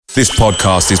This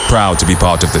podcast is proud to be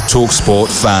part of the TalkSport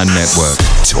Fan Network.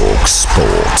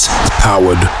 TalkSport.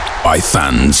 Powered by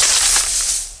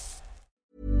fans.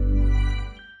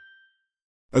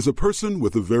 As a person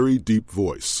with a very deep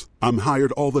voice, I'm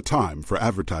hired all the time for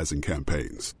advertising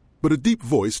campaigns. But a deep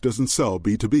voice doesn't sell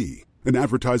B2B. And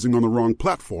advertising on the wrong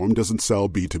platform doesn't sell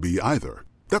B2B either.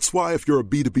 That's why if you're a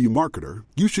B2B marketer,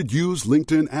 you should use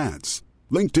LinkedIn ads.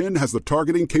 LinkedIn has the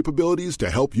targeting capabilities to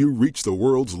help you reach the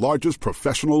world's largest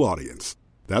professional audience.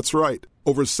 That's right,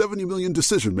 over 70 million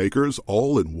decision makers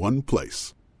all in one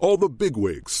place. All the big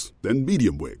wigs, then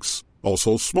medium wigs,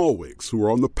 also small wigs who are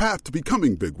on the path to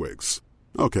becoming big wigs.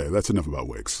 Okay, that's enough about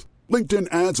wigs. LinkedIn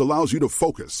ads allows you to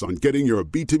focus on getting your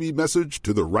B2B message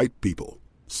to the right people.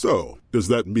 So, does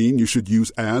that mean you should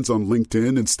use ads on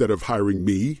LinkedIn instead of hiring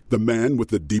me, the man with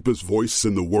the deepest voice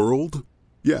in the world?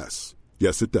 Yes.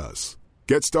 Yes, it does.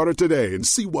 Get started today and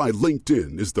see why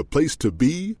LinkedIn is the place to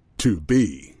be to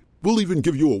be. We'll even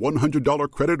give you a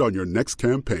 $100 credit on your next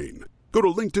campaign. Go to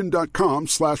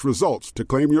linkedin.com/results to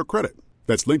claim your credit.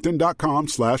 That's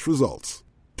linkedin.com/results.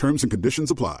 Terms and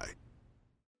conditions apply.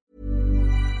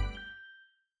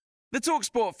 The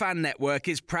TalkSport Fan Network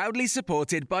is proudly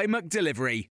supported by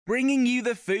McDelivery, bringing you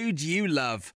the food you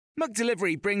love.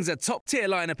 McDelivery brings a top-tier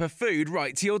lineup of food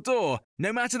right to your door.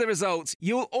 No matter the result,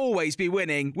 you'll always be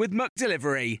winning with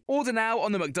McDelivery. Order now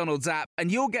on the McDonald's app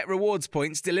and you'll get rewards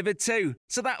points delivered too.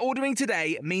 So that ordering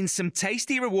today means some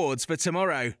tasty rewards for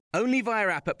tomorrow. Only via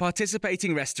app at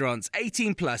participating restaurants.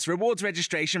 18 plus. Rewards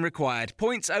registration required.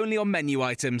 Points only on menu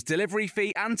items. Delivery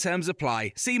fee and terms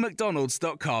apply. See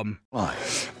mcdonalds.com.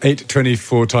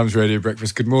 8:24 Times Radio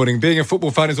Breakfast. Good morning. Being a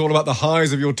football fan is all about the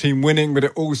highs of your team winning, but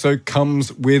it also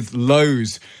comes with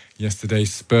lows. Yesterday,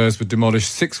 Spurs were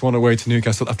demolished 6-1 away to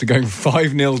Newcastle after going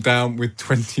 5-0 down with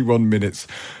 21 minutes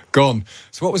gone.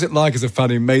 So what was it like as a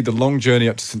fan who made the long journey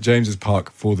up to St James's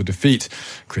Park for the defeat?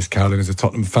 Chris Cowlin is a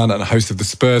Tottenham fan and a host of the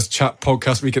Spurs Chat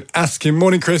podcast. We could ask him.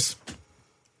 Morning, Chris.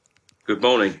 Good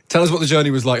morning. Tell us what the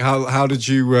journey was like. How long did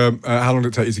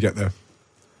it take you to get there?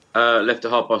 Left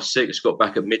at 6:30, got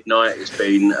back at midnight. It's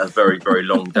been a very, very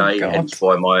long day, hence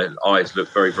why my eyes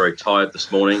look very, very tired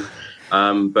this morning.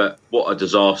 But what a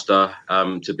disaster.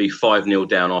 To be 5-0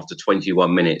 down after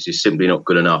 21 minutes is simply not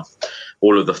good enough.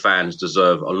 All of the fans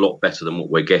deserve a lot better than what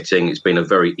we're getting. It's been a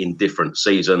very indifferent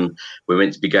season. We're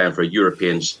meant to be going for a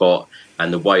European spot,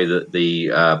 and the way that the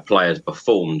players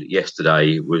performed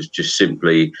yesterday was just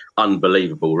simply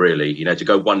unbelievable, really. You know, to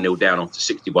go 1-0 down after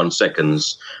 61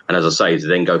 seconds, and as I say, to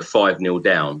then go 5-0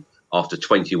 down after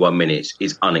 21 minutes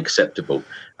is unacceptable.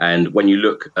 And when you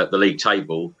look at the league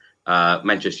table,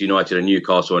 Manchester United and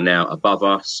Newcastle are now above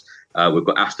us. We've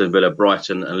got Aston Villa,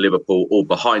 Brighton and Liverpool all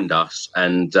behind us,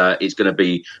 and it's going to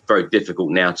be very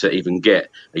difficult now to even get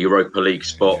a Europa League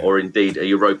spot or indeed a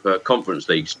Europa Conference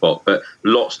League spot. But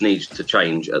lots needs to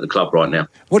change at the club right now.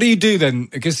 What do you do then?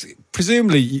 Because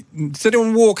presumably, does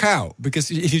anyone walk out?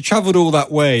 Because if you travelled all that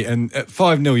way and at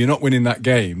 5-0 you're not winning that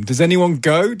game, does anyone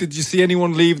go? Did you see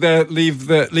anyone leave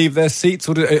their seats,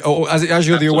 or as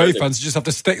you're the away fans, you just have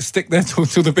to stick there till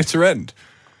the bitter end?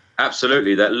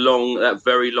 Absolutely. That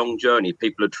very long journey.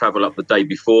 People had travelled up the day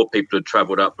before. People had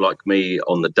travelled up like me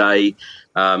on the day.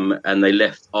 And they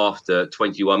left after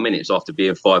 21 minutes after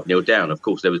being 5-0 down. Of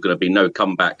course, there was going to be no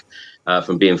comeback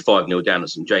from being 5-0 down at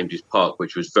St James's Park,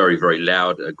 which was very, very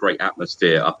loud. A great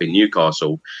atmosphere up in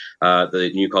Newcastle. The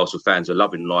Newcastle fans are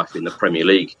loving life in the Premier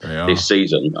League this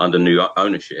season under new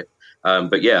ownership.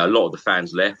 But yeah, a lot of the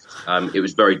fans left. It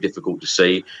was very difficult to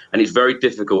see. And it's very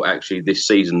difficult actually this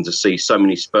season to see so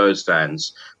many Spurs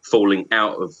fans falling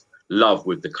out of love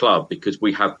with the club, because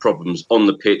we have problems on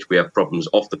the pitch, we have problems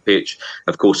off the pitch.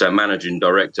 Of course, our managing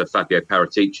director, Fabio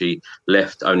Paratici,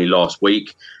 left only last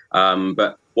week.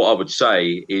 But what I would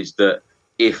say is that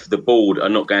if the board are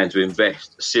not going to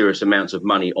invest serious amounts of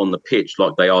money on the pitch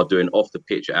like they are doing off the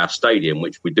pitch at our stadium,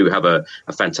 which we do have a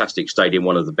fantastic stadium,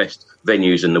 one of the best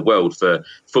venues in the world for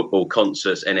football,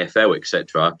 concerts, NFL,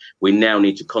 etc., we now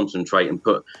need to concentrate and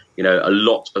put a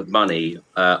lot of money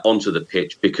onto the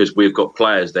pitch, because we've got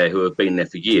players there who have been there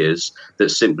for years that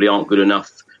simply aren't good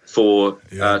enough for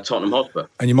Tottenham Hotspur.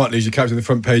 And you might lose your captain. The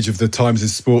front page of the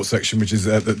Times' sports section, which is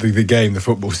the game, the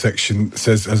football section,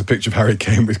 has a picture of Harry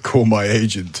Kane with "Call my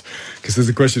agent," because there's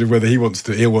a question of whether he'll want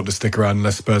to stick around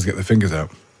unless Spurs get their fingers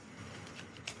out.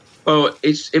 Well,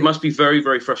 it must be very,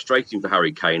 very frustrating for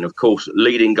Harry Kane. Of course,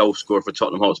 leading goal scorer for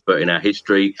Tottenham Hotspur in our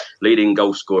history, leading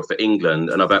goal scorer for England,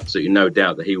 and I've absolutely no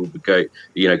doubt that he will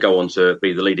go on to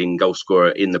be the leading goal scorer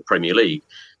in the Premier League.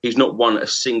 he's not won a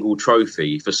single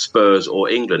trophy for Spurs or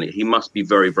England. He must be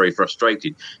very, very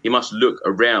frustrated. He must look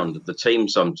around the team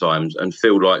sometimes and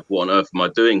feel like, what on earth am I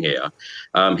doing here?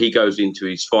 He goes into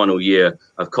his final year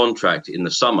of contract in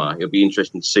the summer. It'll be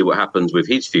interesting to see what happens with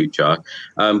his future.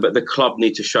 But the club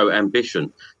need to show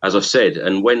ambition, as I said.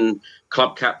 And when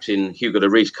club captain Hugo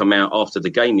Lloris come out after the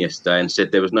game yesterday and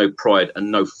said there was no pride and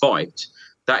no fight,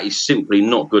 that is simply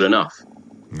not good enough.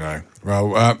 No.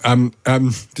 Well,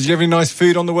 did you have any nice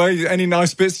food on the way? Any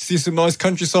nice bits? See some nice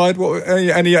countryside? What?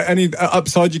 Any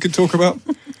upside you could talk about?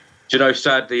 Do you know,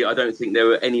 sadly, I don't think there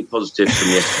were any positives from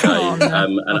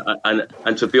yesterday.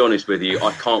 And to be honest with you,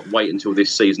 I can't wait until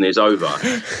this season is over.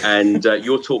 And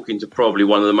you're talking to probably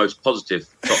one of the most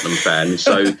positive Tottenham fans.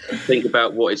 So think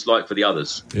about what it's like for the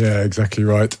others. Yeah, exactly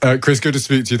right. Chris, good to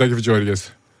speak to you. Thank you for joining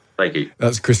us. Thank you.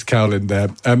 That's Chris Cowlin there.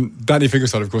 Danny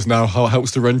Finkelstein, of course, now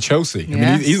helps to run Chelsea. Yes.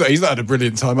 I mean, he's not had a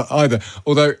brilliant time either.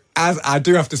 Although, as I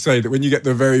do have to say that when you get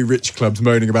the very rich clubs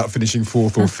moaning about finishing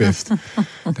 4th or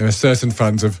 5th, there are certain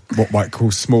fans of what might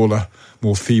call smaller,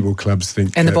 more feeble clubs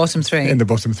think... In the bottom three. In the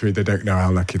bottom three, they don't know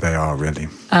how lucky they are, really.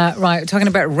 Right, talking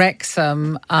about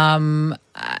Wrexham...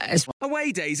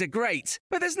 Away days are great,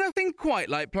 but there's nothing quite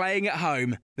like playing at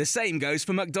home. The same goes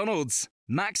for McDonald's.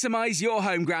 Maximise your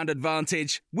home ground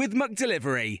advantage with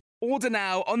McDelivery. Order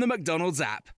now on the McDonald's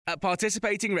app. At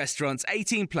participating restaurants,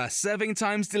 18 plus serving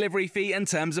times, delivery fee and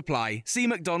terms apply. See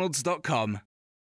mcdonalds.com.